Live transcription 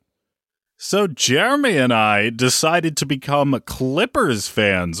So Jeremy and I decided to become Clippers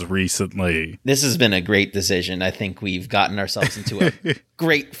fans recently. This has been a great decision. I think we've gotten ourselves into a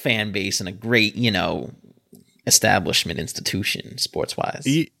great fan base and a great, establishment institution sports-wise.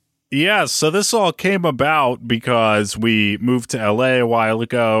 Yeah, so this all came about because we moved to LA a while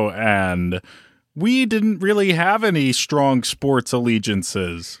ago and we didn't really have any strong sports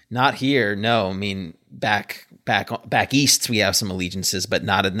allegiances. Not here, no. I mean, back east we have some allegiances, but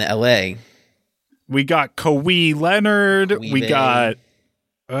not in LA. We got Kawhi Leonard. We got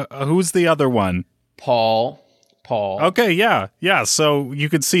who's the other one? Paul. Okay, yeah. So you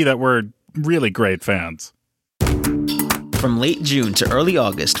could see that we're really great fans. From late June to early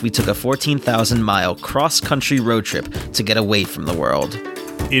August, we took a 14,000-mile cross-country road trip to get away from the world.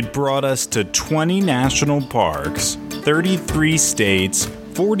 It brought us to 20 national parks, 33 states,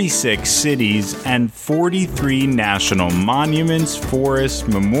 46 cities, and 43 national monuments, forests,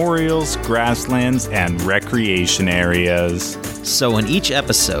 memorials, grasslands, and recreation areas. So in each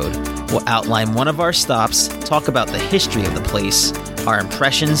episode, we'll outline one of our stops, talk about the history of the place, our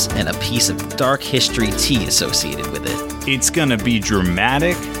impressions, and a piece of dark history tea associated with it. It's gonna be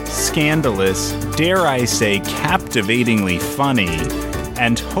dramatic, scandalous, dare I say captivatingly funny,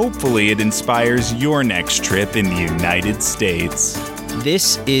 and hopefully it inspires your next trip in the United States.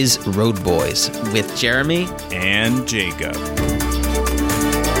 This is Road Boys with Jeremy and Jacob.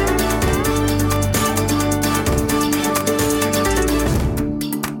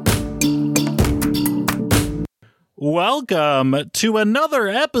 Welcome to another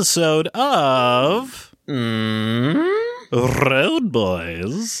episode of Road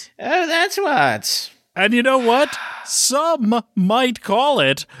Boys. Oh, that's what. And you know what? Some might call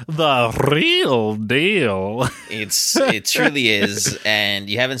it the real deal. It truly is, and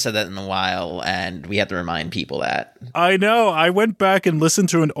you haven't said that in a while, and we have to remind people that. I know. I went back and listened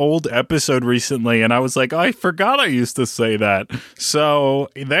to an old episode recently, and I was like, I forgot I used to say that. So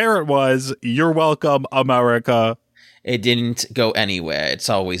there it was. You're welcome, America. It didn't go anywhere. It's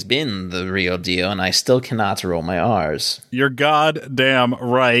always been the real deal, and I still cannot roll my R's. You're goddamn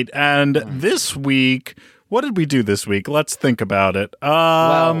right. And this week, what did we do this week? Let's think about it.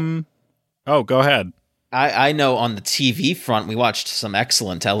 Oh, go ahead. I know on the TV front, we watched some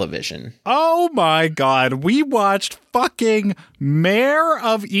excellent television. Oh my God. We watched fucking Mayor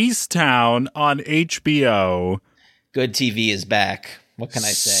of Easttown on HBO. Good TV is back. What can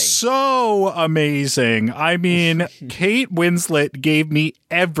I say? So amazing. I mean, Kate Winslet gave me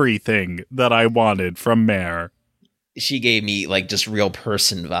everything that I wanted from Mare. She gave me just real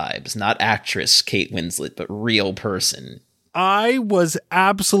person vibes, not actress Kate Winslet, but real person. I was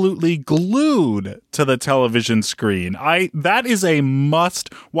absolutely glued to the television screen. That is a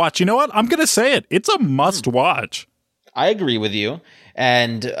must watch. You know what? I'm going to say it. It's a must watch. I agree with you.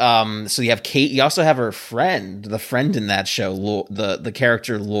 And so you have Kate. You also have her friend, the friend in that show, the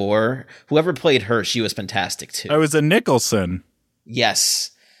character Lore. Whoever played her, she was fantastic too. It was a Nicholson.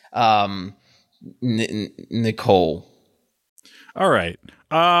 Yes, Nicole. All right.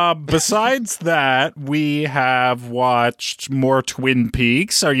 Besides that, we have watched more Twin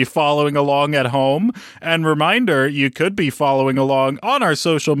Peaks. Are you following along at home? And reminder, you could be following along on our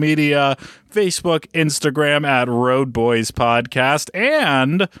social media, Facebook, Instagram at Road Boys Podcast.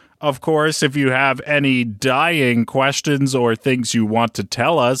 And, of course, if you have any dying questions or things you want to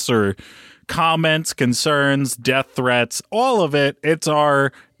tell us or comments, concerns, death threats, all of it, it's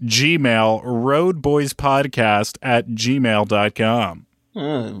our Gmail, roadboyspodcast at gmail.com.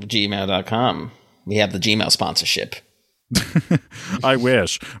 Gmail.com. We have the Gmail sponsorship. I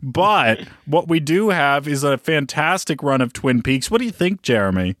wish. But what we do have is a fantastic run of Twin Peaks. What do you think,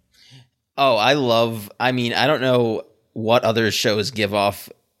 Jeremy? Oh, I don't know what other shows give off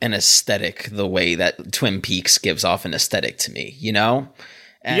an aesthetic the way that Twin Peaks gives off an aesthetic to me, you know?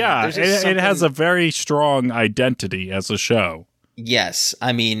 And yeah, it has a very strong identity as a show. Yes,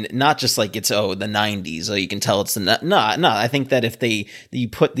 I mean, not just it's the 90s, or you can tell it's no. I think that if you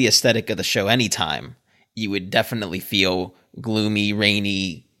put the aesthetic of the show anytime, you would definitely feel gloomy,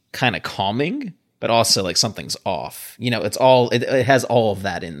 rainy, kind of calming, but also something's off. It has all of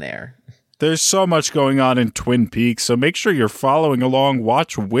that in there. There's so much going on in Twin Peaks, so make sure you're following along.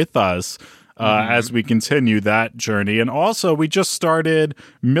 Watch with us as we continue that journey. And also, we just started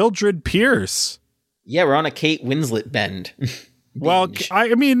Mildred Pierce. Yeah, we're on a Kate Winslet bend. Well,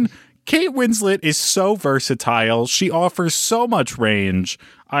 I mean, Kate Winslet is so versatile. She offers so much range.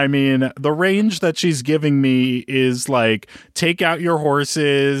 I mean, the range that she's giving me is take out your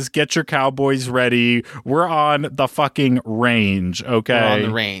horses, get your cowboys ready. We're on the fucking range, okay? We're on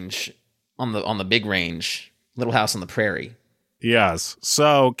the range. On the big range. Little House on the Prairie. Yes.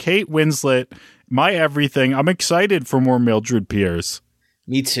 So Kate Winslet, my everything. I'm excited for more Mildred Pierce.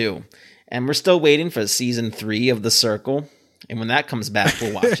 Me too. And we're still waiting for season 3 of The Circle. And when that comes back,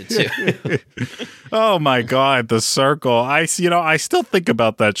 we'll watch it too. Oh my God, The Circle. I still think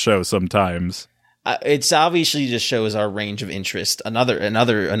about that show sometimes. It's obviously just shows our range of interest.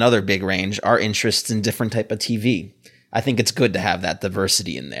 Another big range, our interests in different type of TV. I think it's good to have that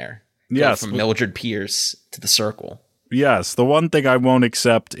diversity in there. Yes. From Mildred Pierce to The Circle. Yes. The one thing I won't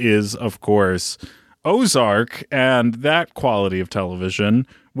accept is, of course, Ozark and that quality of television,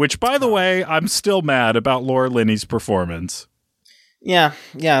 which, by the way, I'm still mad about Laura Linney's performance. Yeah,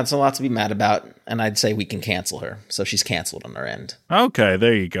 it's a lot to be mad about, and I'd say we can cancel her. So she's canceled on our end. Okay,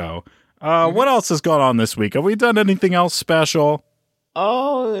 there you go. What else has gone on this week? Have we done anything else special?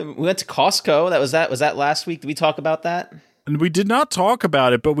 Oh, we went to Costco. Was that last week? Did we talk about that? And we did not talk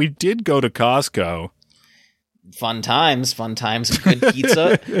about it, but we did go to Costco. Fun times. Good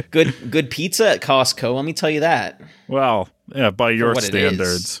pizza. good pizza at Costco. Let me tell you that. Well, yeah, by your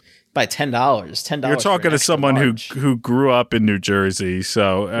standards. By $10. You're talking to someone who grew up in New Jersey,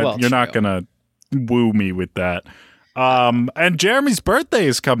 so you're not going to woo me with that. And Jeremy's birthday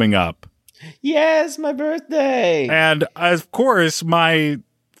is coming up. Yes, my birthday. And of course, my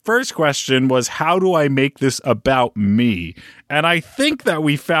first question was, how do I make this about me? And I think that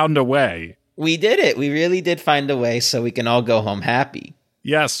we found a way. We did it. We really did find a way so we can all go home happy.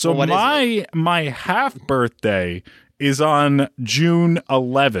 Yes. So my half birthday is on June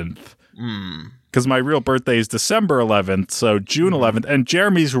 11th. Because my real birthday is December 11th. So June 11th. And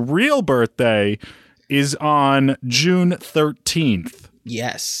Jeremy's real birthday is on June 13th.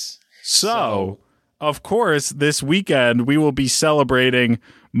 Yes. So, of course, this weekend we will be celebrating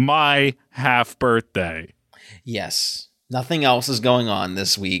my half birthday. Yes. Nothing else is going on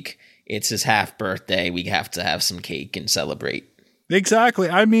this week. It's his half birthday. We have to have some cake and celebrate. Exactly.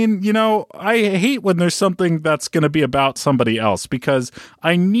 I mean, I hate when there's something that's going to be about somebody else because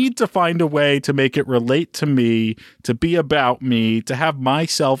I need to find a way to make it relate to me, to be about me, to have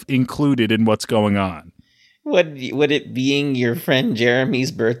myself included in what's going on. Would it being your friend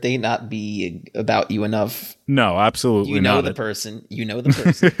Jeremy's birthday not be about you enough? No, absolutely not. You know the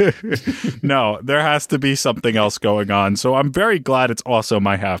person. No, there has to be something else going on. So I'm very glad it's also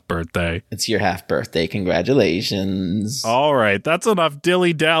my half birthday. It's your half birthday. Congratulations. All right. That's enough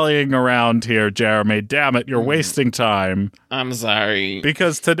dilly-dallying around here, Jeremy. Damn it. You're wasting time. I'm sorry.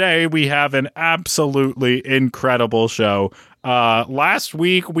 Because today we have an absolutely incredible show. Last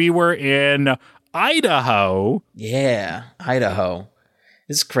week we were in Idaho. Yeah, Idaho.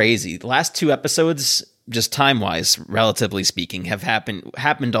 It's crazy. The last 2 episodes, just time-wise, relatively speaking, have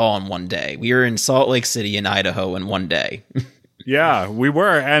happened all in one day. We were in Salt Lake City in Idaho in one day. Yeah, we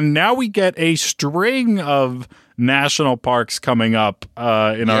were. And now we get a string of national parks coming up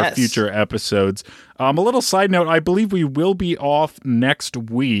in our future episodes. A little side note, I believe we will be off next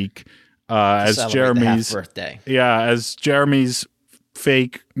week as Jeremy's birthday. Yeah, as Jeremy's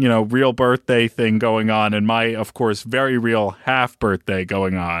fake, real birthday thing going on, and my, of course, very real half birthday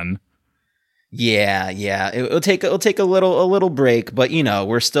going on. Yeah. It'll take a little break, but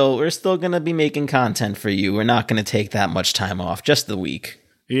we're still gonna be making content for you. We're not gonna take that much time off, just the week.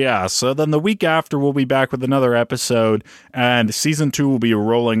 Yeah, so then the week after we'll be back with another episode, and season 2 will be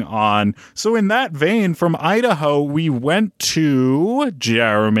rolling on. So in that vein, from Idaho, we went to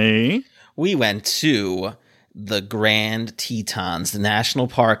Jeremy. We went to the Grand Tetons, the national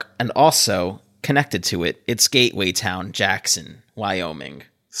park, and also connected to it, its gateway town, Jackson, Wyoming.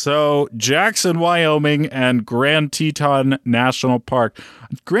 So Jackson, Wyoming, and Grand Teton National Park.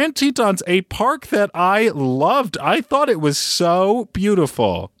 Grand Teton's a park that I loved. I thought it was so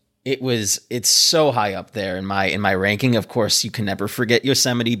beautiful. It's so high up there in my ranking. Of course, you can never forget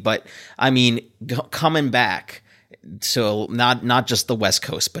Yosemite, but I mean, coming back. So not just the West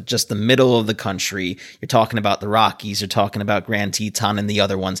Coast, but just the middle of the country. You're talking about the Rockies. You're talking about Grand Teton and the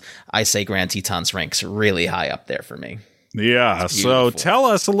other ones. I say Grand Teton's ranks really high up there for me. Yeah, so tell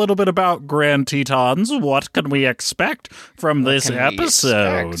us a little bit about Grand Tetons. What can we expect from this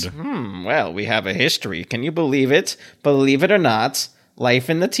episode? Well, we have a history. Can you believe it? Believe it or not,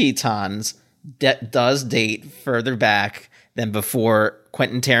 life in the Tetons does date further back than before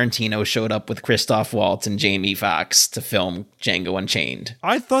Quentin Tarantino showed up with Christoph Waltz and Jamie Foxx to film Django Unchained.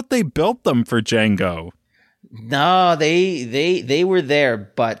 I thought they built them for Django. No, they were there,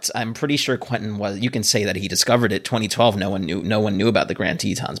 but I'm pretty sure Quentin was. You can say that he discovered it. 2012. No one knew about the Grand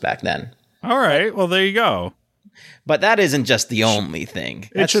Tetons back then. All right, well there you go. But that isn't just the only thing.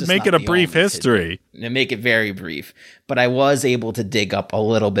 It should make it a brief history. Make it very brief. But I was able to dig up a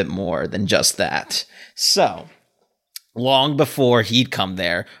little bit more than just that. So long before he'd come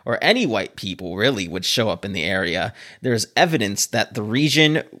there, or any white people really would show up in the area, there's evidence that the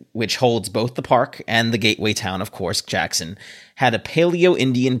region, which holds both the park and the gateway town, of course, Jackson, had a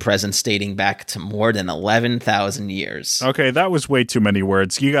Paleo-Indian presence dating back to more than 11,000 years. Okay, that was way too many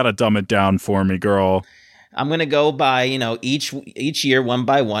words. You gotta dumb it down for me, girl. I'm going to go by, each year one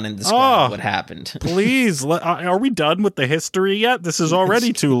by one and describe what happened. Please, are we done with the history yet? This is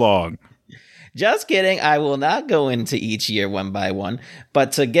already too long. Just kidding. I will not go into each year one by one,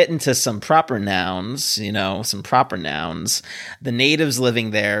 but to get into some proper nouns, the natives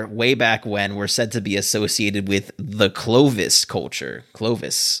living there way back when were said to be associated with the Clovis culture.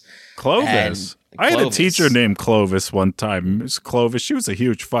 Clovis. I had a teacher named Clovis one time. Miss Clovis. She was a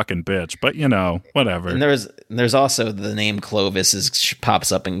huge fucking bitch, but whatever. And there's also the name Clovis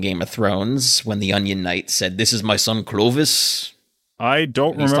pops up in Game of Thrones when the Onion Knight said, "This is my son Clovis." I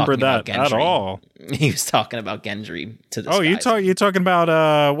don't remember that at all. He was talking about Gendry to this. Oh, you talking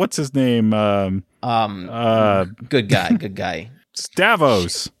about what's his name? Good guy.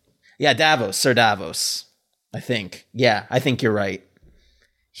 Davos. Yeah, Davos, Sir Davos. I think. Yeah, I think you're right.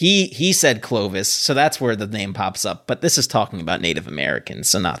 He said Clovis, so that's where the name pops up. But this is talking about Native Americans,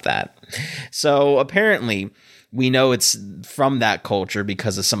 so not that. So apparently, we know it's from that culture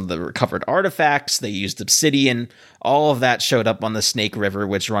because of some of the recovered artifacts. They used obsidian. All of that showed up on the Snake River,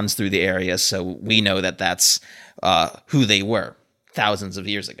 which runs through the area. So we know that that's who they were thousands of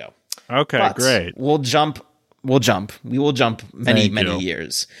years ago. Okay, but great. We will jump many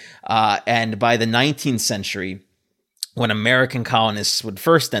years. And by the 19th century, when American colonists would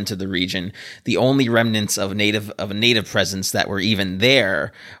first enter the region, the only remnants of a native presence that were even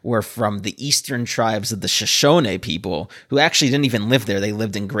there were from the eastern tribes of the Shoshone people, who actually didn't even live there. They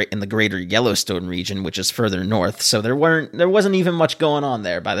lived in the greater Yellowstone region, which is further north. So there wasn't even much going on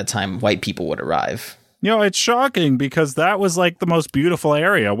there by the time white people would arrive. It's shocking because that was like the most beautiful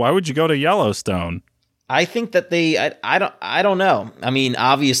area. Why would you go to Yellowstone? I think that I don't know. I mean,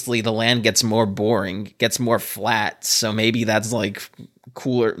 obviously the land gets more boring, gets more flat. So maybe that's like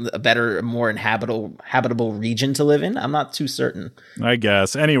cooler, a better, more habitable region to live in. I'm not too certain. I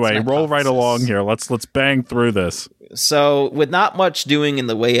guess. Anyway, roll right along here. Let's bang through this. So with not much doing in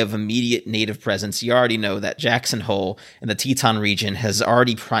the way of immediate native presence, you already know that Jackson Hole and the Teton region has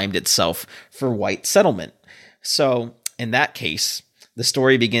already primed itself for white settlement. So in that case, the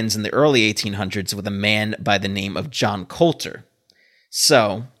story begins in the early 1800s with a man by the name of John Coulter.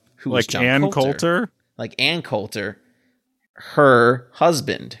 So, who was John Ann Coulter? Coulter? Like Ann Coulter, her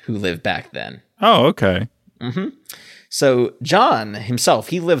husband who lived back then. Oh, okay. Mm-hmm. So, John himself,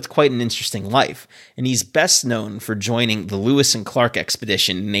 he lived quite an interesting life, and he's best known for joining the Lewis and Clark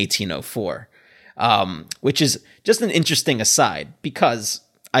expedition in 1804, which is just an interesting aside, because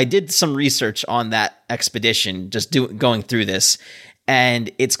I did some research on that expedition, just going through this,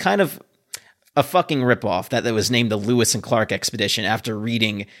 and it's kind of a fucking ripoff that was named the Lewis and Clark expedition after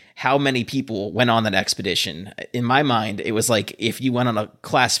reading how many people went on that expedition. In my mind, it was like if you went on a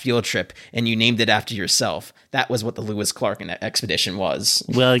class field trip and you named it after yourself. That was what the Lewis Clark expedition was.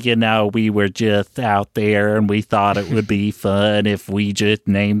 Well, we were just out there and we thought it would be fun if we just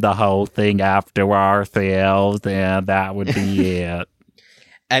named the whole thing after ourselves, and that would be it.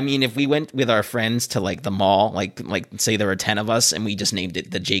 I mean, if we went with our friends to like the mall, like say there were 10 of us and we just named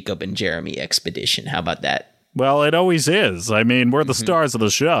it the Jacob and Jeremy expedition. How about that? Well, it always is. I mean, we're the stars of the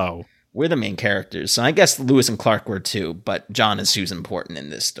show. We're the main characters. So I guess Lewis and Clark were too, but John is who's important in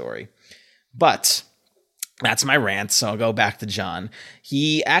this story. But that's my rant, so I'll go back to John.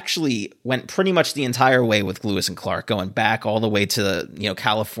 He actually went pretty much the entire way with Lewis and Clark, going back all the way to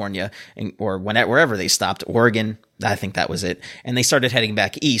California or wherever they stopped, Oregon. I think that was it. And they started heading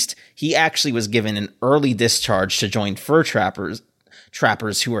back east. He actually was given an early discharge to join fur trappers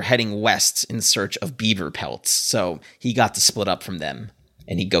who were heading west in search of beaver pelts. So he got to split up from them,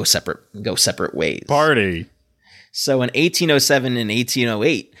 and he'd go separate ways. Party. So in 1807 and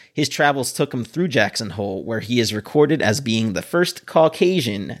 1808, his travels took him through Jackson Hole, where he is recorded as being the first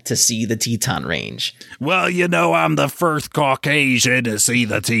Caucasian to see the Teton Range. Well, I'm the first Caucasian to see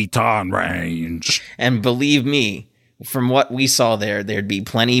the Teton Range. And believe me, from what we saw there'd be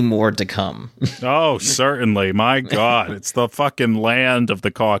plenty more to come. Oh, certainly. My God, it's the fucking land of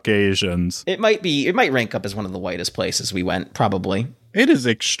the Caucasians. It might rank up as one of the whitest places we went, probably. It is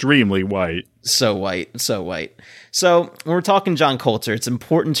extremely white. So white. So when we're talking John Coulter, it's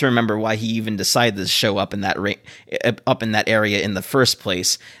important to remember why he even decided to show up in that area in the first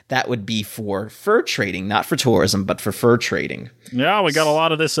place. That would be for fur trading, not for tourism, but for fur trading. Yeah, we got a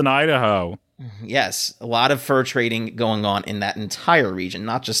lot of this in Idaho. Yes, a lot of fur trading going on in that entire region,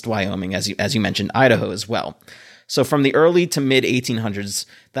 not just Wyoming, as you mentioned, Idaho as well. So from the early to mid 1800s,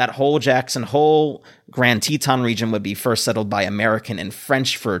 that whole Jackson Hole, Grand Teton region would be first settled by American and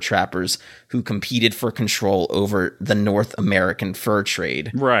French fur trappers who competed for control over the North American fur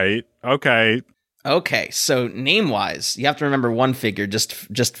trade. Right. Okay. Okay, so name-wise, you have to remember one figure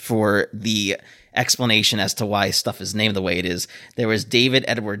just for the explanation as to why stuff is named the way it is. There was David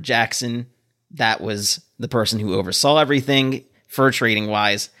Edward Jackson. That was the person who oversaw everything, fur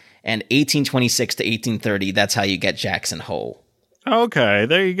trading-wise. And 1826 to 1830, that's how you get Jackson Hole. Okay,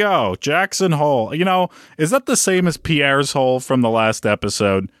 there you go. Jackson Hole. You know, is that the same as Pierre's Hole from the last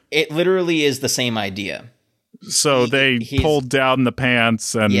episode? It literally is the same idea. So they pulled down the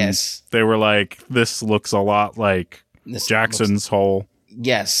pants and they were like, this looks a lot like Jackson's Hole.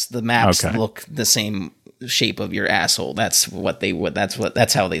 Yes, the maps look the same shape of your asshole. That's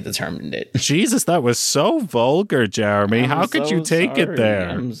how they determined it. Jesus, that was so vulgar, Jeremy. How could you take it there?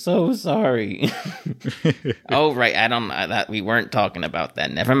 I'm so sorry. Oh, right. That we weren't talking about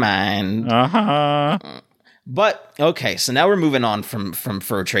that. Never mind. But, okay, so now we're moving on from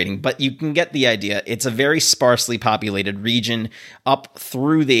fur trading, but you can get the idea. It's a very sparsely populated region up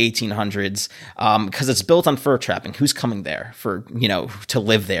through the 1800s because it's built on fur trapping. Who's coming there to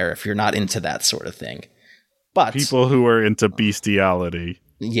live there if you're not into that sort of thing? But people who are into bestiality.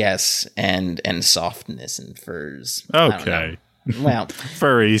 Yes, and softness and furs. Okay. Well,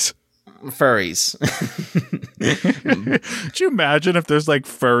 furries. Could you imagine if there's like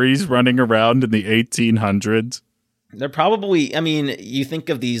furries running around in the 1800s? They're probably, you think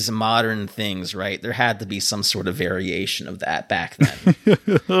of these modern things, right? There had to be some sort of variation of that back then.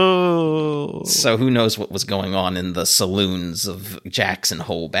 So who knows what was going on in the saloons of Jackson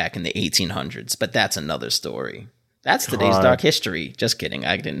Hole back in the 1800s, but that's another story. That's today's dark history. Just kidding.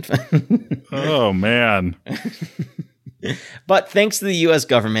 I didn't. Oh, man. But thanks to the U.S.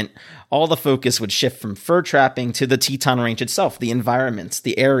 government, all the focus would shift from fur trapping to the Teton Range itself, the environments,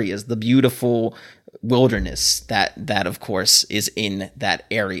 the areas, the beautiful wilderness that of course, is in that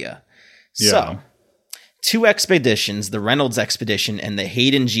area. Yeah. So, 2 expeditions, the Reynolds Expedition and the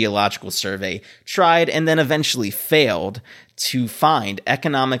Hayden Geological Survey, tried and then eventually failed to find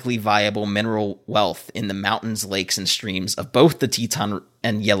economically viable mineral wealth in the mountains, lakes, and streams of both the Teton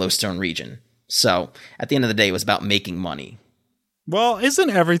and Yellowstone region. So, at the end of the day, it was about making money. Well, isn't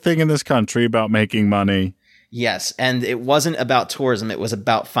everything in this country about making money? Yes, and it wasn't about tourism. It was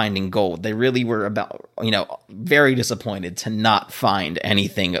about finding gold. They really were very disappointed to not find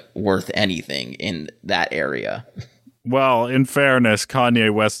anything worth anything in that area. Well, in fairness,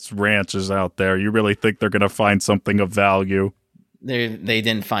 Kanye West's ranch is out there. You really think they're going to find something of value? They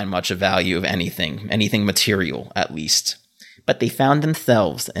didn't find much of value of anything material, at least. But they found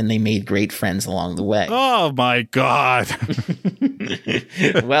themselves, and they made great friends along the way. Oh my God!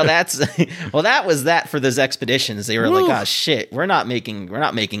 Well, that was that for those expeditions. They were like, "Oh shit, we're not making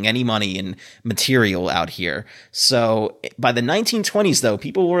any money in material out here." So by the 1920s, though,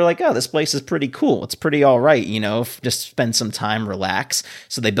 people were like, "Oh, this place is pretty cool. It's pretty all right, just spend some time, relax."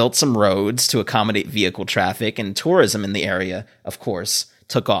 So they built some roads to accommodate vehicle traffic, and tourism in the area, of course,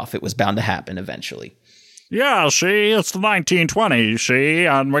 took off. It was bound to happen eventually. Yeah, see, it's the 1920s, see,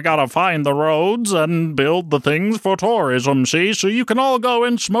 and we gotta find the roads and build the things for tourism, see, so you can all go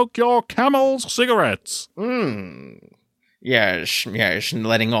and smoke your Camel's cigarettes. Yes, and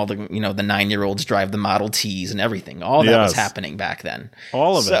letting all the, the 9-year-olds drive the Model Ts and everything. All that was happening back then.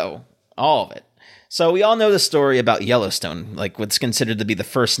 All of it. So we all know the story about Yellowstone, like what's considered to be the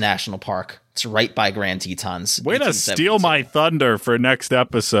first national park. It's right by Grand Tetons. Way to steal my thunder for next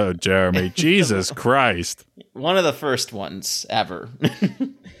episode, Jeremy. Jesus Christ. One of the first ones ever.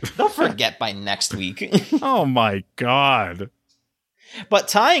 Don't forget by next week. Oh my God. But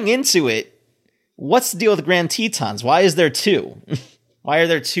tying into it, what's the deal with the Grand Tetons? Why is there 2? Why are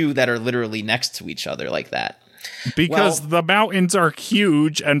there 2 that are literally next to each other like that? Because the mountains are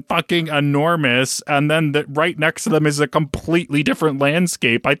huge and fucking enormous, and then right next to them is a completely different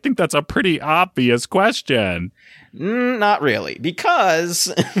landscape. I think that's a pretty obvious question. Not really,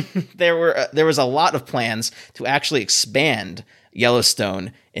 because there was a lot of plans to actually expand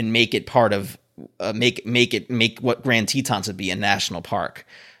Yellowstone and make it part of make what Grand Tetons would be a national park,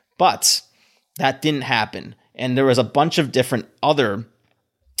 but that didn't happen, and there was a bunch of different other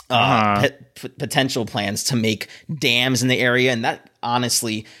potential plans to make dams in the area, and that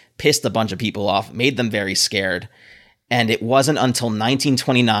honestly pissed a bunch of people off, made them very scared. And it wasn't until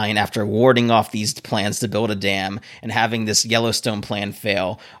 1929, after warding off these plans to build a dam and having this Yellowstone plan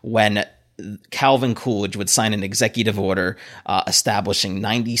fail, when Calvin Coolidge would sign an executive order establishing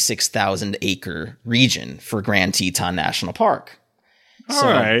 96,000 acre region for Grand Teton National Park. All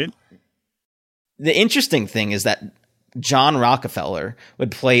right. The interesting thing is that John Rockefeller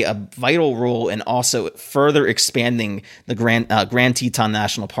would play a vital role in also further expanding the Grand Teton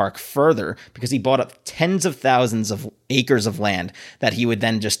National Park further, because he bought up tens of thousands of acres of land that he would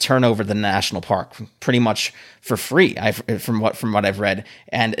then just turn over the national park pretty much for free. From what I've read,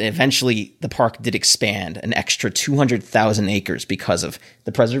 and eventually the park did expand an extra 200,000 acres because of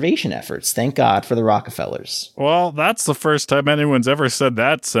the preservation efforts. Thank God for the Rockefellers. Well, that's the first time anyone's ever said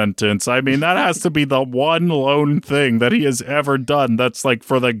that sentence. I mean, that has to be the one lone thing that he has ever done that's like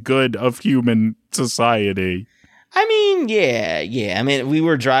for the good of human society. I mean, yeah. I mean, we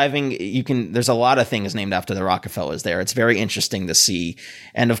were driving. There's a lot of things named after the Rockefellers there. It's very interesting to see.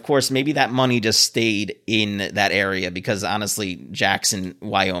 And of course, maybe that money just stayed in that area because honestly, Jackson,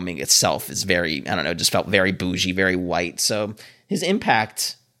 Wyoming itself is very, I don't know, just felt very bougie, very white. So his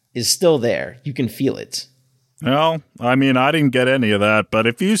impact is still there. You can feel it. Well, I mean, I didn't get any of that, but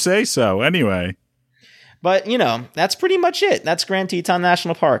if you say so, anyway. But, that's pretty much it. That's Grand Teton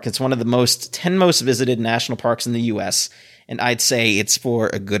National Park. It's one of the 10 most visited national parks in the U.S., and I'd say it's for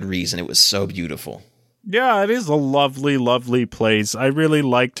a good reason. It was so beautiful. Yeah, it is a lovely, lovely place. I really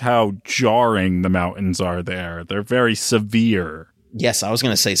liked how jarring the mountains are there. They're very severe. Yes, I was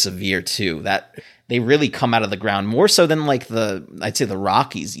going to say severe, too. That they really come out of the ground more so than like I'd say the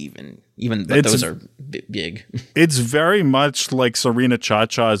Rockies even those are big. It's very much like Serena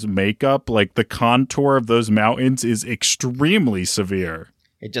Chacha's makeup. Like the contour of those mountains is extremely severe.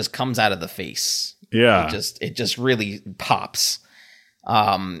 It just comes out of the face. Yeah. It just really pops.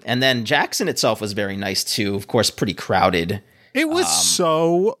 And then Jackson itself was very nice too. Of course, pretty crowded. It was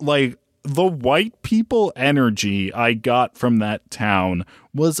so like the white people energy I got from that town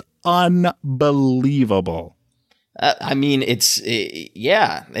was unbelievable. I mean, it's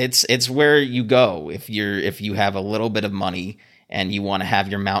where you go if you have a little bit of money and you want to have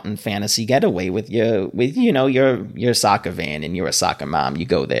your mountain fantasy getaway with your soccer van and you're a soccer mom. You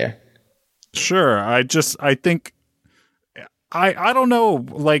go there. Sure, I think I don't know.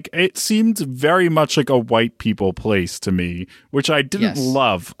 Like it seemed very much like a white people place to me, which I didn't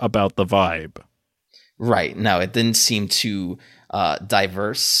love about the vibe. Right. No, it didn't seem too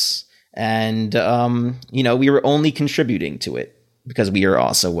diverse. And, we were only contributing to it because we are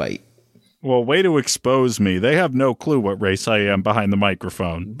also white. Well, way to expose me. They have no clue what race I am behind the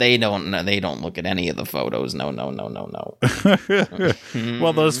microphone. They don't know. They don't look at any of the photos. No.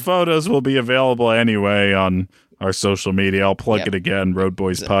 Well, those photos will be available anyway on our social media. I'll plug it again, Road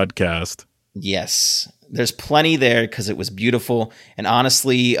Boys Podcast. Yes. There's plenty there because it was beautiful. And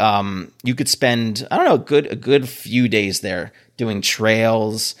honestly, you could spend, I don't know, a good few days there doing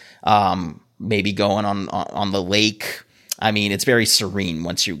trails, maybe going on the lake. I mean, it's very serene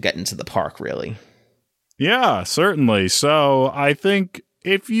once you get into the park, really. Yeah, certainly. So I think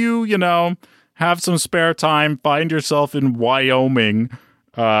if you, have some spare time, find yourself in Wyoming,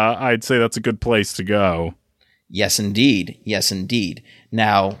 I'd say that's a good place to go. Yes, indeed.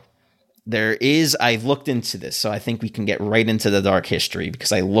 Now, I've looked into this, so I think we can get right into the dark history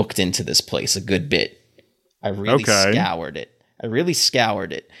because I looked into this place a good bit. I really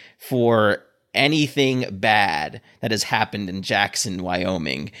scoured it for anything bad that has happened in Jackson,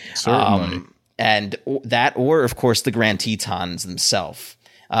 Wyoming. Certainly. Or of course, the Grand Tetons themselves.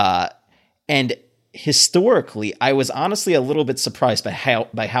 And historically, I was honestly a little bit surprised by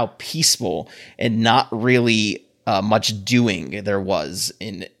how peaceful and not really much doing there was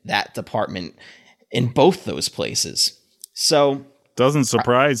in that department in both those places. So doesn't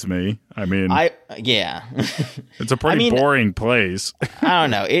surprise me. I mean, it's a pretty boring place. I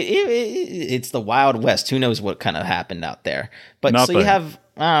don't know. It's the Wild West. Who knows what kind of happened out there? But Nothing. So you have,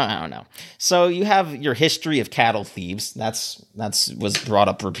 I don't know. So you have your history of cattle thieves. That's was brought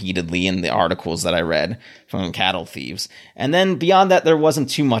up repeatedly in the articles that I read from cattle thieves. And then beyond that, there wasn't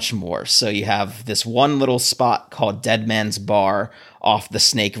too much more. So you have this one little spot called Dead Man's Bar off the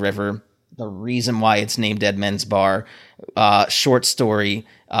Snake River. The reason why it's named Dead Man's Bar, short story,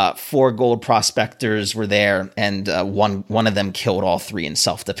 4 gold prospectors were there, and one of them killed all 3 in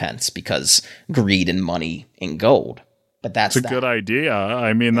self-defense because greed and money in gold. But that's a good idea.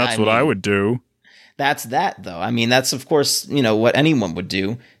 I mean, that's what I would do. That's that, though. I mean, that's, of course, what anyone would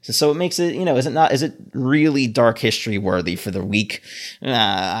do. So it makes it, is it really dark history worthy for the week?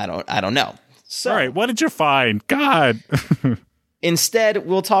 I don't know. So, all right, what did you find? God. Instead,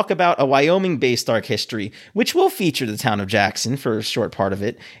 we'll talk about a Wyoming-based dark history, which will feature the town of Jackson for a short part of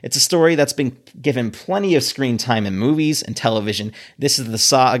it. It's a story that's been given plenty of screen time in movies and television. This is the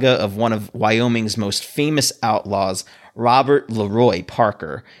saga of one of Wyoming's most famous outlaws, Robert Leroy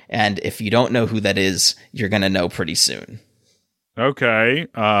Parker. And if you don't know who that is, you're going to know pretty soon. Okay.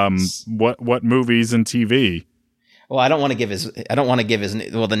 What movies and TV? Well, I don't want to give his.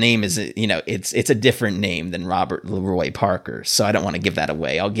 Well, the name is, it's a different name than Robert Leroy Parker, so I don't want to give that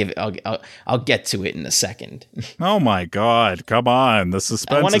away. I'll get to it in a second. Oh my God! Come on, the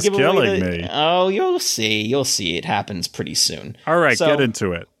suspense is killing me. Oh, you'll see. It happens pretty soon. All right, get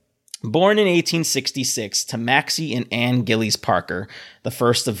into it. Born in 1866 to Maxie and Anne Gillies Parker, the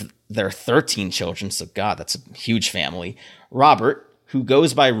first of their 13 children. So, God, that's a huge family. Robert, who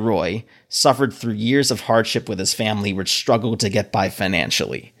goes by Roy, suffered through years of hardship with his family, which struggled to get by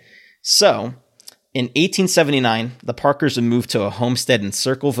financially. So, in 1879, the Parkers would move to a homestead in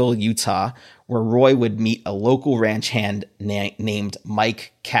Circleville, Utah, where Roy would meet a local ranch hand named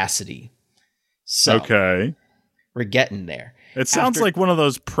Mike Cassidy. So, okay, we're getting there. It sounds like one of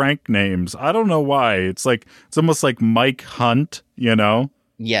those prank names. I don't know why. It's almost like Mike Hunt,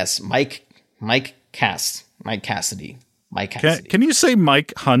 Yes, Mike Cassidy. Mike Cassidy. Can you say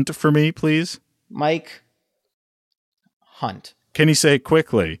Mike Hunt for me, please? Mike Hunt. Can you say it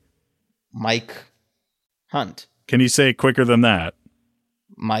quickly? Mike Hunt. Can you say it quicker than that?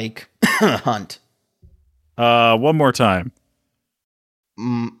 Mike Hunt. One more time.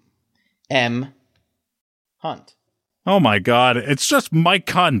 M. Hunt. Oh my God! It's just Mike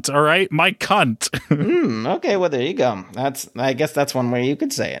Hunt, all right? Mike Hunt. Okay, well there you go. I guess that's one way you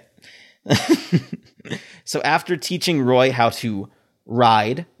could say it. So after teaching Roy how to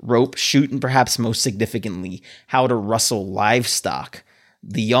ride, rope, shoot, and perhaps most significantly, how to rustle livestock,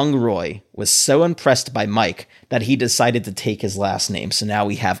 the young Roy was so impressed by Mike that he decided to take his last name. So now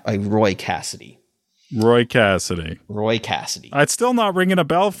we have a Roy Cassidy. Roy Cassidy. It's still not ringing a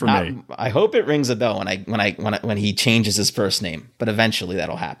bell for me. I hope it rings a bell when he changes his first name, but eventually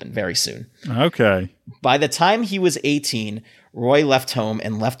that'll happen very soon. Okay. By the time he was 18, Roy left home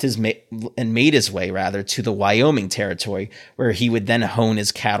and made his way to the Wyoming territory, where he would then hone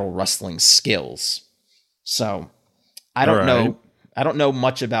his cattle rustling skills. So, I don't know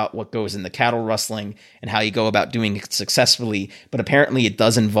much about what goes in the cattle rustling and how you go about doing it successfully, but apparently it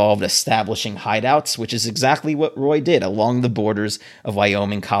does involve establishing hideouts, which is exactly what Roy did along the borders of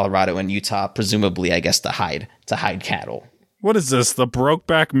Wyoming, Colorado, and Utah, presumably, I guess, to hide cattle. What is this, the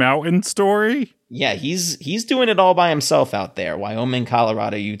Brokeback Mountain story? Yeah, he's doing it all by himself out there. Wyoming,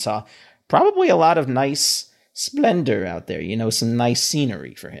 Colorado, Utah. Probably a lot of nice splendor out there, some nice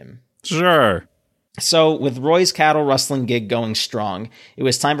scenery for him. Sure. So, with Roy's cattle rustling gig going strong, it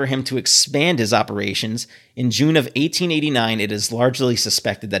was time for him to expand his operations. In June of 1889, it is largely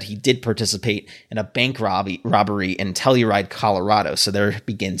suspected that he did participate in a bank robbery in Telluride, Colorado. So there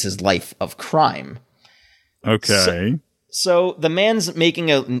begins his life of crime. Okay. So the man's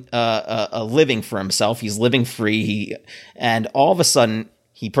making a living for himself. He's living free. And all of a sudden,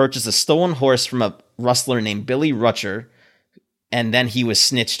 he purchased a stolen horse from a rustler named Billy Rutcher. And then he was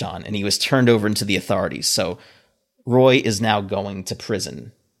snitched on, and he was turned over into the authorities. So Roy is now going to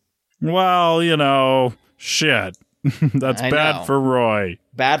prison. Well, shit. That's bad for Roy.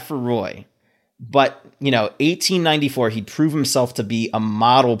 Bad for Roy. But, 1894, he'd prove himself to be a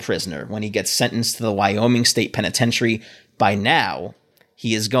model prisoner when he gets sentenced to the Wyoming State Penitentiary. By now,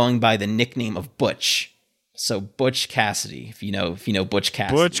 he is going by the nickname of Butch. So Butch Cassidy, if you know Butch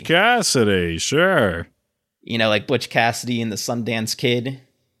Cassidy. Butch Cassidy, sure. Like Butch Cassidy and the Sundance Kid.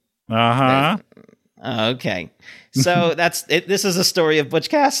 Uh-huh. Okay. So that's it. This is a story of Butch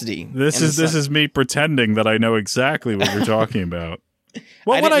Cassidy. This is me pretending that I know exactly what you're talking about.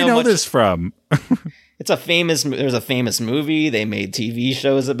 What would I know this from? There's a famous movie. They made TV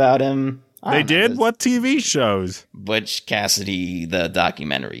shows about him. They did? What TV shows? Butch Cassidy, the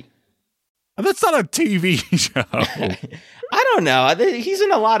documentary. That's not a TV show. I don't know. He's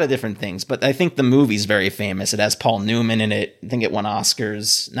in a lot of different things, but I think the movie's very famous. It has Paul Newman in it. I think it won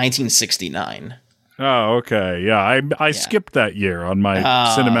Oscars 1969. Oh, okay. Yeah, I skipped that year on my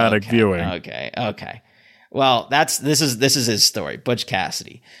cinematic viewing. Okay. Well, this is his story, Butch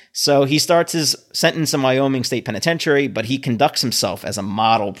Cassidy. So he starts his sentence in Wyoming State Penitentiary, but he conducts himself as a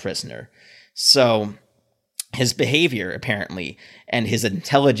model prisoner. So his behavior, apparently, and his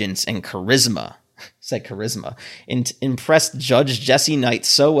intelligence and charisma, impressed Judge Jesse Knight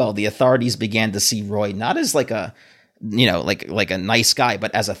so well, the authorities began to see Roy not as like a nice guy,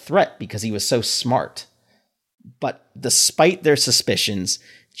 but as a threat because he was so smart. But despite their suspicions,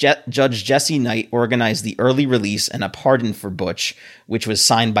 Judge Jesse Knight organized the early release and a pardon for Butch, which was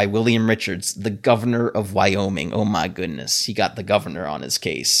signed by William Richards, the governor of Wyoming. Oh my goodness, he got the governor on his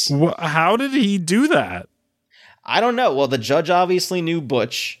case. How did he do that? I don't know. Well, the judge obviously knew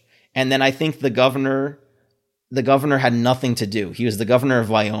Butch, and then I think the governor the governor had nothing to do. He was the governor of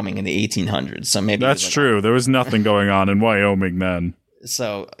Wyoming in the 1800s. So maybe that's true. There was nothing going on in Wyoming then.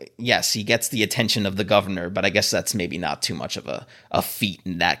 So, yes, he gets the attention of the governor, but I guess that's maybe not too much of a feat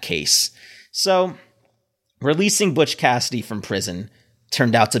in that case. So, releasing Butch Cassidy from prison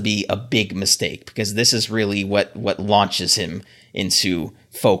turned out to be a big mistake, because this is really what launches him into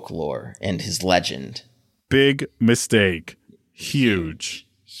folklore and his legend. Big mistake. Huge.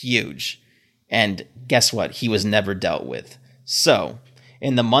 And guess what? He was never dealt with. So,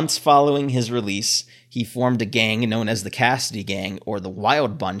 in the months following his release, he formed a gang known as the Cassidy Gang, or the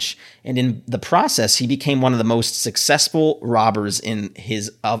Wild Bunch, and in the process, he became one of the most successful robbers in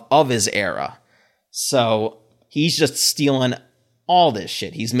his era. So, he's just stealing all this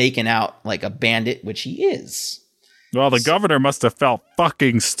shit. He's making out like a bandit, which he is. Well, the governor must have felt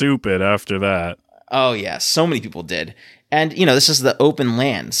fucking stupid after that. Oh, yeah. So many people did. And, this is the open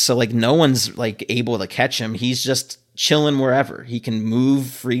land. So, no one's, able to catch him. He's just chilling wherever. He can move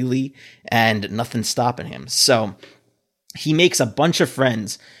freely and nothing's stopping him. So, he makes a bunch of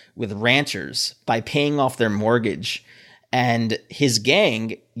friends with ranchers by paying off their mortgage. And his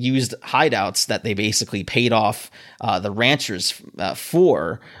gang used hideouts that they basically paid off the ranchers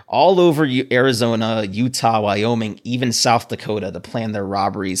for all over Arizona, Utah, Wyoming, even South Dakota to plan their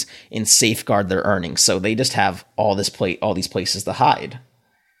robberies and safeguard their earnings. So they just have all these places to hide.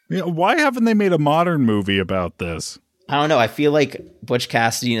 Yeah, why haven't they made a modern movie about this? I don't know. I feel like Butch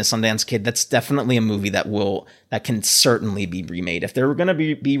Cassidy and a Sundance Kid, that's definitely a movie that can certainly be remade. If they're going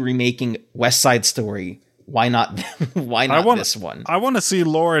to be remaking West Side Story, why not? This one? I want to see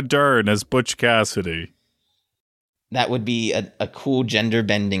Laura Dern as Butch Cassidy. That would be a cool gender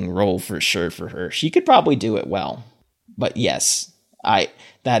bending role for sure for her. She could probably do it well. But yes, that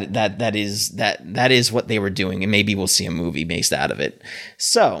is what they were doing, and maybe we'll see a movie based out of it.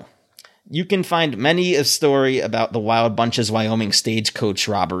 So you can find many a story about the Wild Bunch's Wyoming stagecoach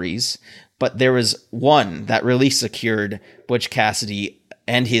robberies, but there was one that really secured Butch Cassidy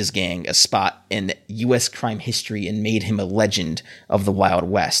and his gang a spot in U.S. crime history and made him a legend of the Wild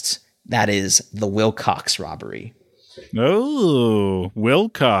West. That is the Wilcox robbery. Oh,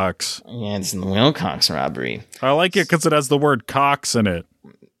 Wilcox. Yeah, it's the Wilcox robbery. I like it because it has the word Cox in it.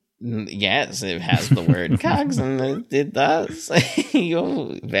 Yes, it has the word Cox in it. It does.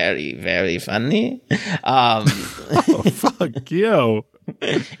 You're very, very funny. Oh, fuck you.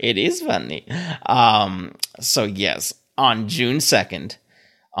 It is funny. So, yes, on June 2nd,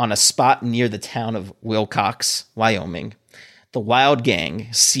 on a spot near the town of Wilcox, Wyoming, the Wild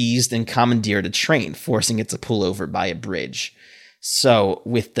Gang seized and commandeered a train, forcing it to pull over by a bridge. So,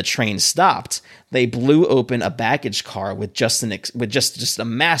 with the train stopped, they blew open a baggage car with just a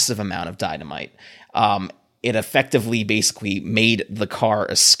massive amount of dynamite. It effectively basically made the car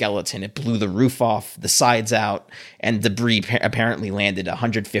a skeleton. It blew the roof off, the sides out, and debris apparently landed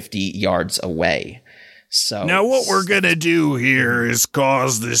 150 yards away. So now what we're going to do here is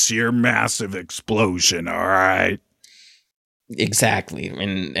cause this here massive explosion, all right? Exactly.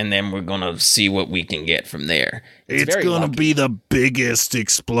 And then we're going to see what we can get from there. It's going to be the biggest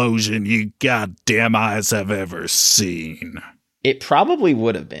explosion you goddamn eyes have ever seen. It probably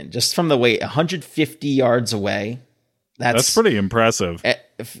would have been, just from the way 150 yards away. That's pretty impressive.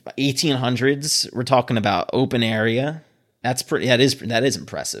 1800s, we're talking about open area. That is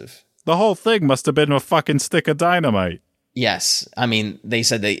impressive. The whole thing must have been a fucking stick of dynamite. Yes. I mean, they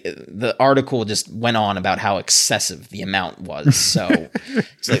said the article just went on about how excessive the amount was. So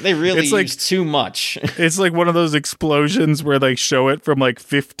it's like they really used too much. It's like one of those explosions where they show it from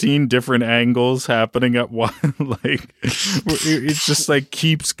 15 different angles happening at one. It's just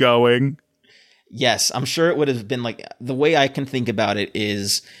keeps going. Yes, I'm sure it would have been the way I can think about it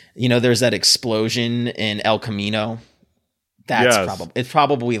is, there's that explosion in El Camino. It's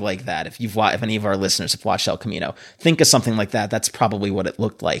probably like that. If any of our listeners have watched El Camino, think of something like that. That's probably what it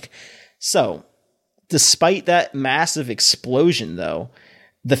looked like. So, despite that massive explosion, though,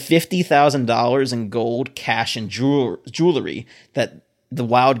 the $50,000 in gold, cash, and jewelry that the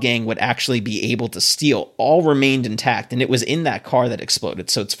Wild Gang would actually be able to steal all remained intact, and it was in that car that exploded.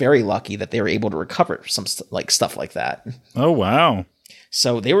 So it's very lucky that they were able to recover some stuff like that. Oh wow!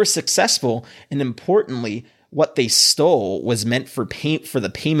 So they were successful, and importantly, what they stole was meant for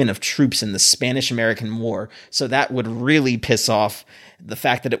the payment of troops in the Spanish-American War. So that would really piss off the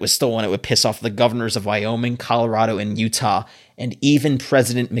fact that it was stolen. It would piss off the governors of Wyoming, Colorado, and Utah, and even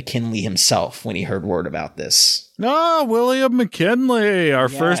President McKinley himself when he heard word about this. William McKinley, our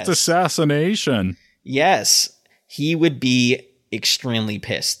first assassination. Yes, he would be extremely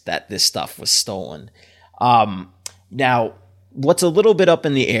pissed that this stuff was stolen. Now, what's a little bit up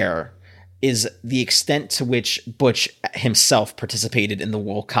in the air is the extent to which Butch himself participated in the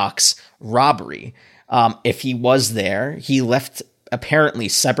Wilcox robbery. If he was there, he left apparently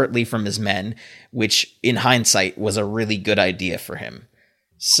separately from his men, which in hindsight was a really good idea for him.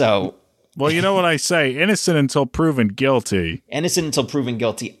 So, well, you know what I say, innocent until proven guilty. Innocent until proven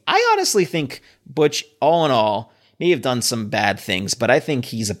guilty. I honestly think Butch, all in all, may have done some bad things, but I think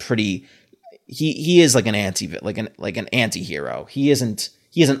he's a pretty he is like an anti-hero. He isn't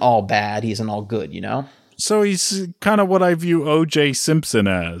all bad, he isn't all good, you know? So he's kind of what I view O.J. Simpson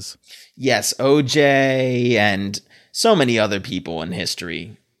as. Yes, O.J. and so many other people in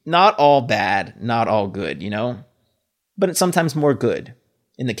history. Not all bad, not all good, you know? But it's sometimes more good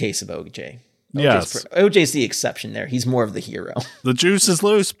in the case of O.J. Yes. O.J.'s the exception there. He's more of the hero. The juice is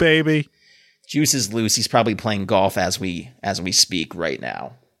loose, baby. Juice is loose. He's probably playing golf as we speak right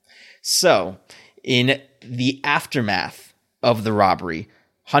now. So, in the aftermath of the robbery,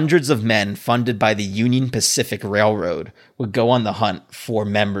 hundreds of men funded by the Union Pacific Railroad would go on the hunt for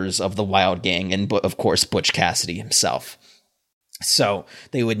members of the Wild Gang and, of course, Butch Cassidy himself. So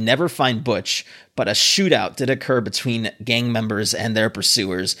they would never find Butch, but a shootout did occur between gang members and their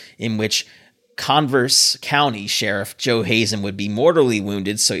pursuers, in which Converse County Sheriff Joe Hazen would be mortally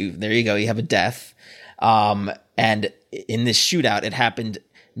wounded. So there you go, you have a death. And in this shootout, it happened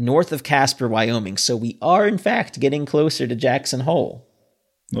north of Casper, Wyoming. So we are, in fact, getting closer to Jackson Hole.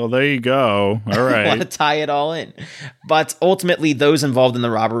 Well, there you go. All right. I want to tie it all in. But ultimately, those involved in the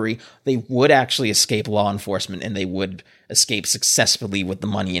robbery, they would actually escape law enforcement, and they would escape successfully with the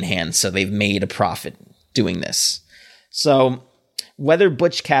money in hand. So they've made a profit doing this. So whether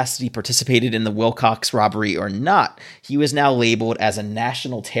Butch Cassidy participated in the Wilcox robbery or not, he was now labeled as a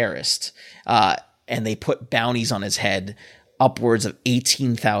national terrorist. And they put bounties on his head upwards of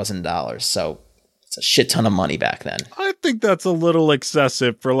 $18,000. So it's a shit ton of money back then. I think that's a little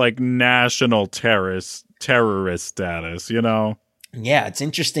excessive for like national terrorist status, you know? Yeah, it's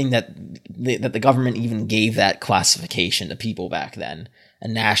interesting that the government even gave that classification to people back then, a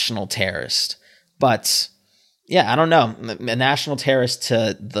national terrorist. But yeah, I don't know, a national terrorist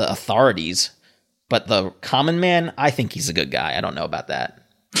to the authorities, but the common man, I think he's a good guy. I don't know about that.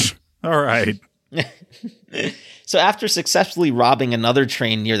 All right. So after successfully robbing another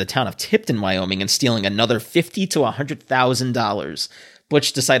train near the town of Tipton, Wyoming, and stealing another $50,000 to $100,000,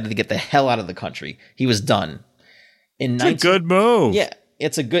 Butch decided to get the hell out of the country. He was done. It's a good move. Yeah,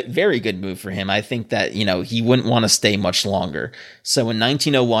 it's a very good move for him. I think that, he wouldn't want to stay much longer. So in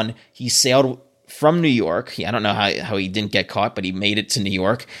 1901, he sailed from New York. I don't know how he didn't get caught, but he made it to New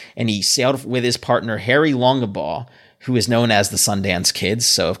York, and he sailed with his partner, Harry Longabaugh, who is known as the Sundance Kid.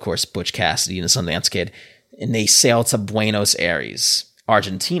 So, of course, Butch Cassidy and the Sundance Kid. And they sailed to Buenos Aires,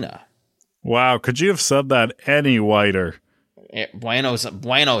 Argentina. Wow, could you have said that any whiter? Buenos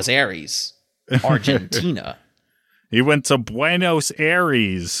Aires, Argentina. He went to Buenos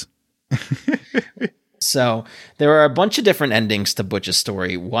Aires. So there are a bunch of different endings to Butch's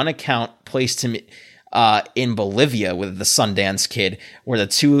story. One account placed him in Bolivia with the Sundance Kid, where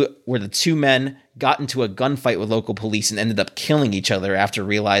the two men got into a gunfight with local police and ended up killing each other after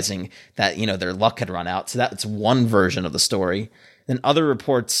realizing that their luck had run out. So that's one version of the story. Then other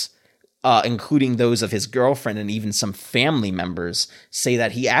reports, including those of his girlfriend and even some family members, say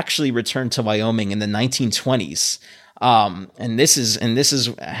that he actually returned to Wyoming in the 1920s. And this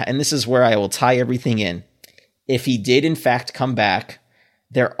is where I will tie everything in. If he did in fact come back,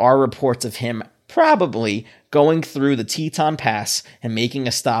 there are reports of him probably going through the Teton Pass and making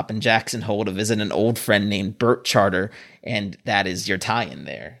a stop in Jackson Hole to visit an old friend named Burt Charter, and that is your tie-in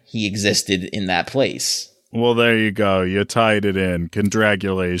there. He existed in that place. Well, there you go. You tied it in.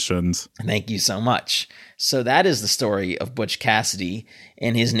 Congratulations. Thank you so much. So that is the story of Butch Cassidy,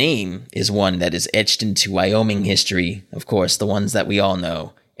 and his name is one that is etched into Wyoming history, of course, the ones that we all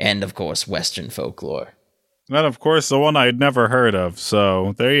know, and of course, Western folklore. And of course, the one I'd never heard of,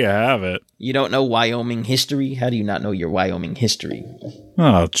 so there you have it. You don't know Wyoming history? How do you not know your Wyoming history?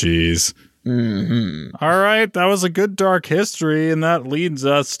 Oh, jeez. Mm-hmm. All right, that was a good dark history, and that leads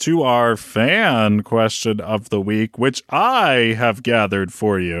us to our fan question of the week, which I have gathered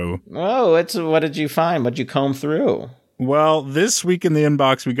for you. Oh, what did you find? What did you comb through? Well, this week in the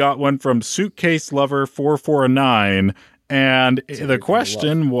inbox, we got one from Suitcase Lover 449, and the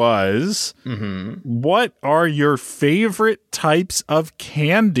question was, What are your favorite types of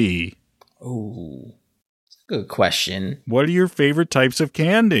candy? Oh, good question. What are your favorite types of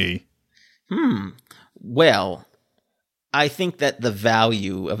candy? Well, I think that the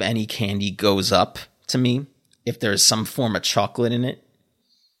value of any candy goes up to me if there's some form of chocolate in it.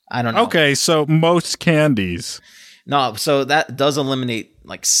 I don't know. Okay, so most candies. No, so that does eliminate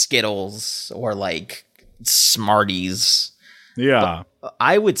like Skittles or like Smarties. Yeah. But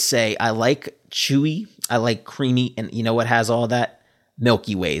I would say I like chewy, I like creamy, and you know what has all that?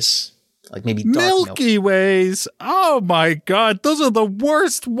 Milky Ways. Like maybe dark Milky Ways. Oh my God. Those are the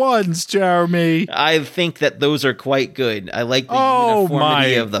worst ones, Jeremy. I think that those are quite good. I like the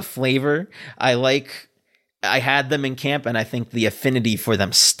uniformity of the flavor. I had them in camp, and I think the affinity for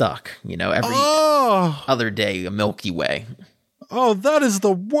them stuck. You know, every other day, a Milky Way. Oh, that is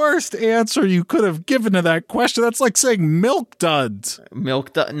the worst answer you could have given to that question. That's like saying Milk Duds.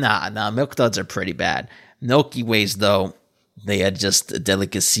 Nah, Milk Duds are pretty bad. Milky Ways, though, they are just a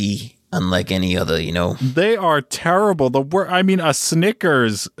delicacy unlike any other, you know. They are terrible. A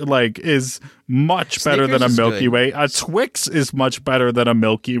Snickers is much better than a Milky Way. A Twix is much better than a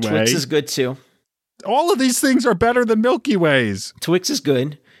Milky Way. Twix is good too. All of these things are better than Milky Ways. Twix is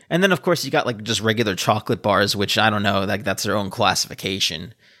good. And then, of course, you got like just regular chocolate bars, which I don't know, like that's their own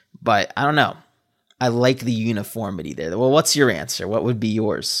classification. But I don't know. I like the uniformity there. Well, what's your answer? What would be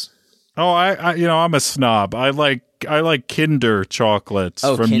yours? Oh, I'm a snob. I like Kinder chocolates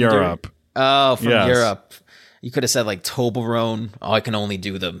from Kinder? Europe. Oh, from Europe. You could have said like Toblerone. Oh, I can only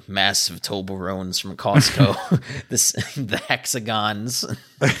do the massive Toblerones from Costco. The hexagons.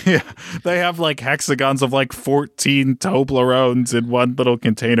 Yeah, they have like hexagons of like 14 Toblerones in one little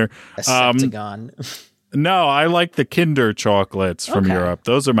container. A septagon. No, I like the Kinder chocolates from Europe.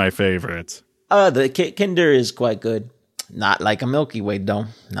 Those are my favorites. The Kinder is quite good. Not like a Milky Way, though.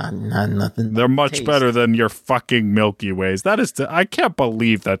 Not nothing. They're much better than your fucking Milky Ways. I can't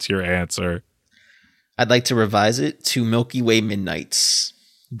believe that's your answer. I'd like to revise it to Milky Way Midnights.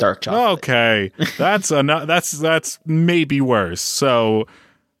 Dark chocolate. Okay. That's maybe worse. So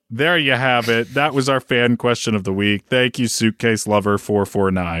there you have it. That was our fan question of the week. Thank you, Suitcase Lover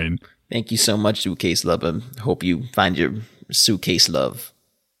 449. Thank you so much, Suitcase Lover. Hope you find your suitcase love.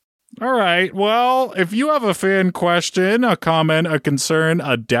 All right. Well, if you have a fan question, a comment, a concern,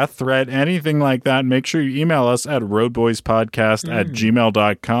 a death threat, anything like that, make sure you email us at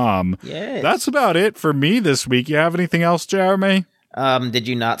roadboyspodcast@gmail.com. Yes. That's about it for me this week. You have anything else, Jeremy? Did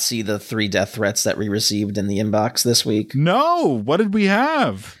you not see the 3 death threats that we received in the inbox this week? No. What did we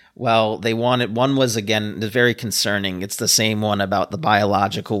have? Well, one was, again, very concerning. It's the same one about the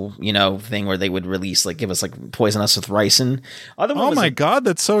biological, thing where they would release, give us, poison us with ricin. Oh my God,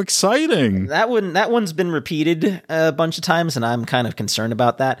 that's so exciting. That one's been repeated a bunch of times, and I'm kind of concerned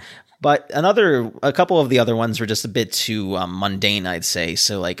about that. But a couple of the other ones were just a bit too mundane, I'd say.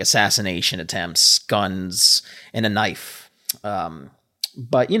 So, assassination attempts, guns, and a knife.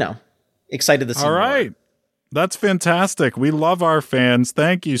 But, excited to see more. All right. That's fantastic. We love our fans.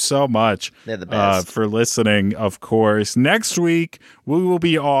 Thank you so much. They're the best. For listening, of course. Next week, we will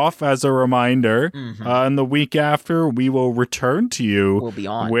be off as a reminder. Mm-hmm. And the week after, we will return to you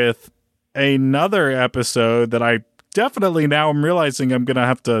with another episode that I definitely now I'm realizing I'm going to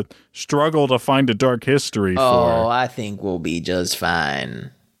have to struggle to find a dark history for. Oh, I think we'll be just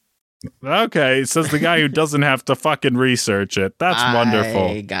fine. Okay, says the guy who doesn't have to fucking research it. That's wonderful.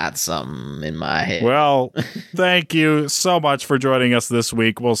 I got something in my head. Well, thank you so much for joining us this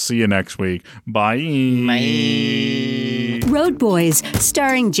week. We'll see you next week. Bye. Bye. Road Boys,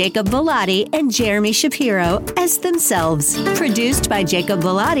 starring Jacob Velati and Jeremy Shapiro as themselves. Produced by Jacob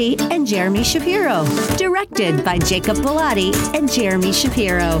Velati and Jeremy Shapiro. Directed by Jacob Velati and Jeremy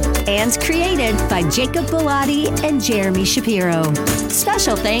Shapiro. And created by Jacob Velati and Jeremy Shapiro.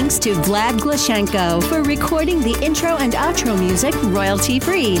 Special thanks to Vlad Glashenko for recording the intro and outro music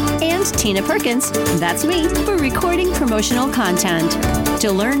royalty-free, and Tina Perkins, that's me, for recording promotional content.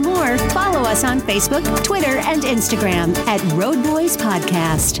 To learn more, follow us on Facebook, Twitter, and Instagram at Road Boys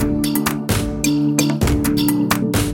Podcast.